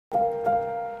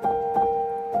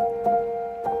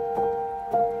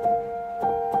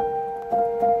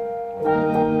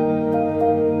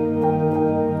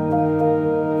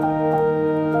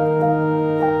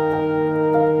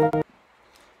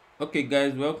Okay,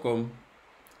 guys, welcome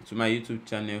to my YouTube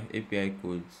channel API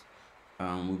Codes.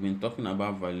 We've been talking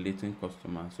about validating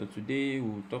customers. So today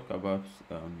we'll talk about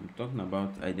talking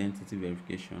about identity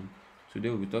verification. Today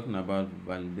we'll be talking about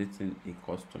validating a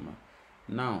customer.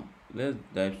 Now let's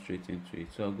dive straight into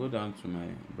it. So I'll go down to my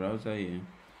browser here.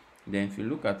 Then if you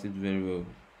look at it very well,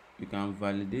 you can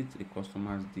validate a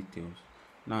customer's details.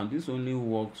 Now this only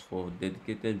works for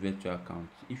dedicated virtual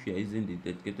accounts. If you are using the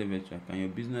dedicated virtual account, your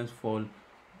business fall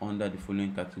under the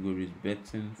following categories: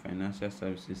 betting, financial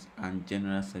services, and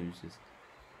general services.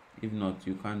 If not,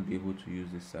 you can't be able to use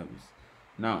this service.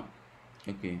 Now,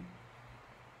 okay,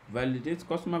 validate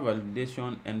customer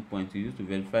validation endpoint is used to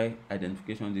verify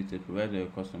identification details provided by your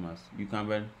customers. You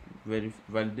can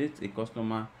validate a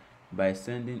customer by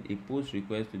sending a post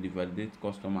request to the validate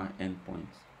customer endpoint.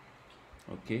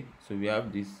 Okay, so we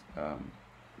have this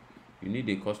you need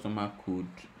a customer code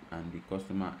and the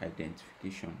customer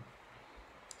identification.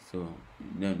 So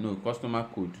no customer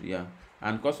code, yeah,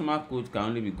 and customer code can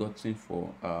only be gotten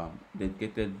for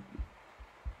dedicated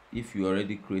if you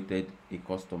already created a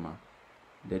customer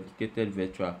dedicated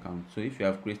virtual account. So if you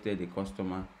have created a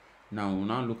customer, now we'll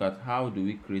now look at how do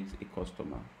we create a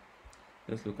customer.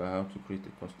 Let's look at how to create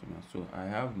a customer. So I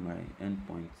have my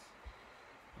endpoints.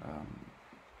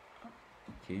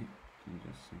 Okay, let me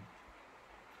just see.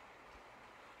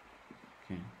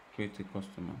 Okay, create a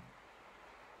customer.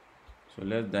 So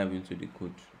let's dive into the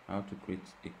code, how to create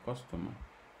a customer.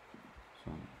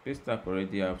 So paystack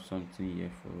already have something here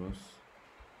for us.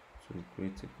 So we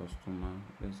create a customer.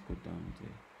 Let's go down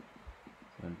there.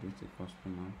 Validate a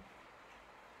customer.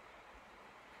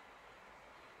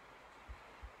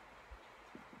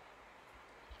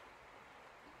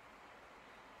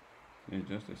 Wait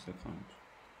just a second.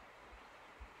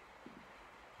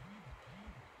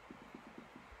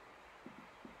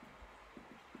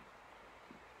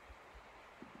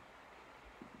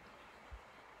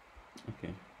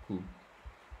 Okay, cool.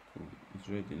 It's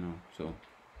ready now. So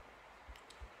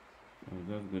I'll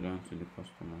just go down to the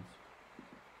customers.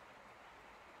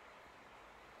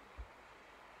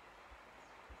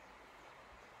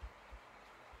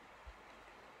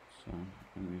 So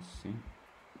let me see.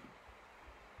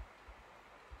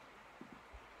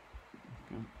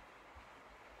 Okay.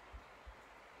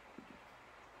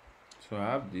 So I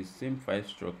have the same file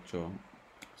structure.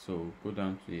 So go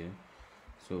down to here.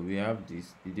 So we have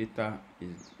this, the data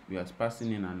is, we are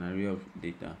passing in an array of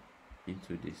data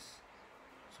into this.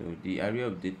 So the array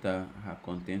of data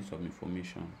contains some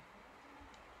information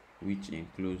which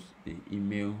includes the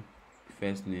email,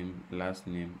 first name, last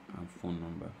name, and phone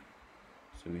number.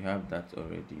 So we have that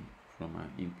already from our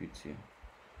input here.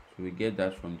 So we get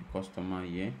that from the customer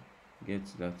here, get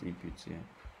that input here.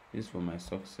 This for my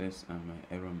success and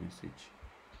my error message.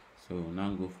 So now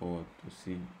go forward to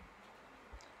see.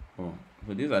 Oh,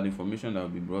 so these are the information that will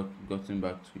be gotten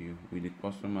back to you with the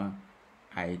customer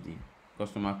ID,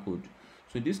 customer code.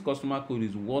 So this customer code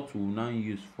is what we'll now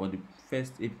use for the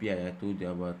first API I told you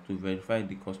about to verify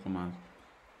the customer's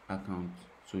account.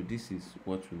 So this is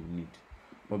what we need.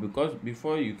 But because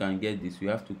before you can get this, you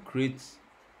have to create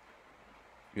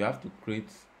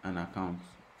an account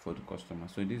for the customer.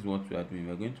 So this is what we are doing.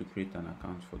 We are going to create an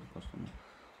account for the customer.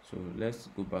 So let's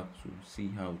go back to see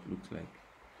how it looks like.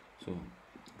 So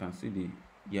you can see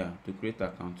to create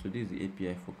account. So this is the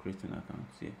API for creating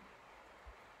accounts here.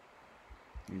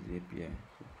 This is the API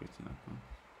for creating accounts.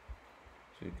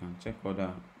 So you can check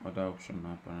other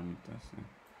optional parameters here.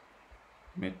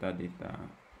 Metadata,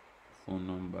 phone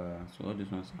number. So all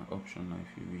these ones are optional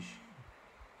if you wish.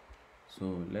 So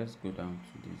let's go down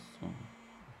to this one.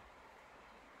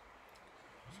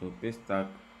 So paystack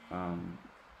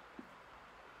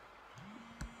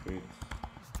create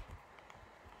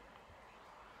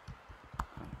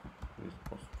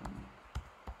customer.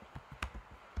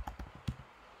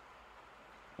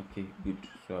 Okay, good.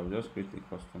 So I'll just create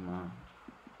a customer.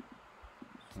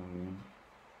 Sorry.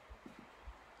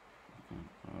 Okay,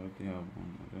 I already have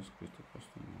one. I'll just create a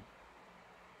customer.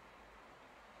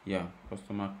 Yeah,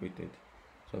 customer created.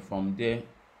 So from there,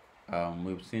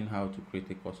 we've seen how to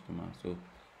create a customer. So you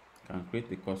can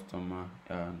create a customer,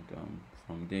 and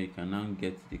from there you can now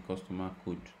get the customer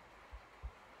code.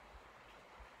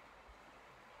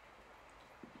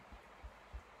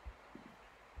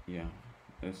 Yeah,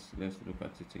 let's look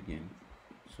at it again.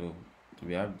 So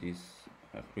we have this,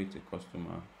 create a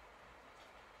customer.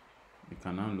 You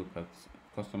can now look at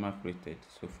customer created.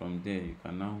 So from there you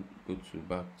can now go to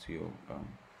back to your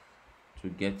to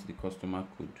get the customer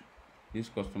code. This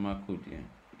customer code here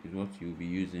is what you'll be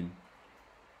using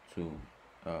to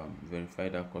verify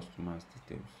that customer's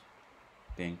details.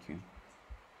 Thank you.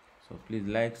 So please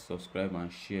like, subscribe, and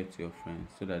share to your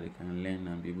friends so that they can learn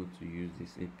and be able to use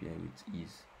this API with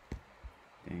ease.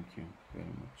 Thank you very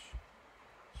much.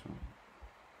 So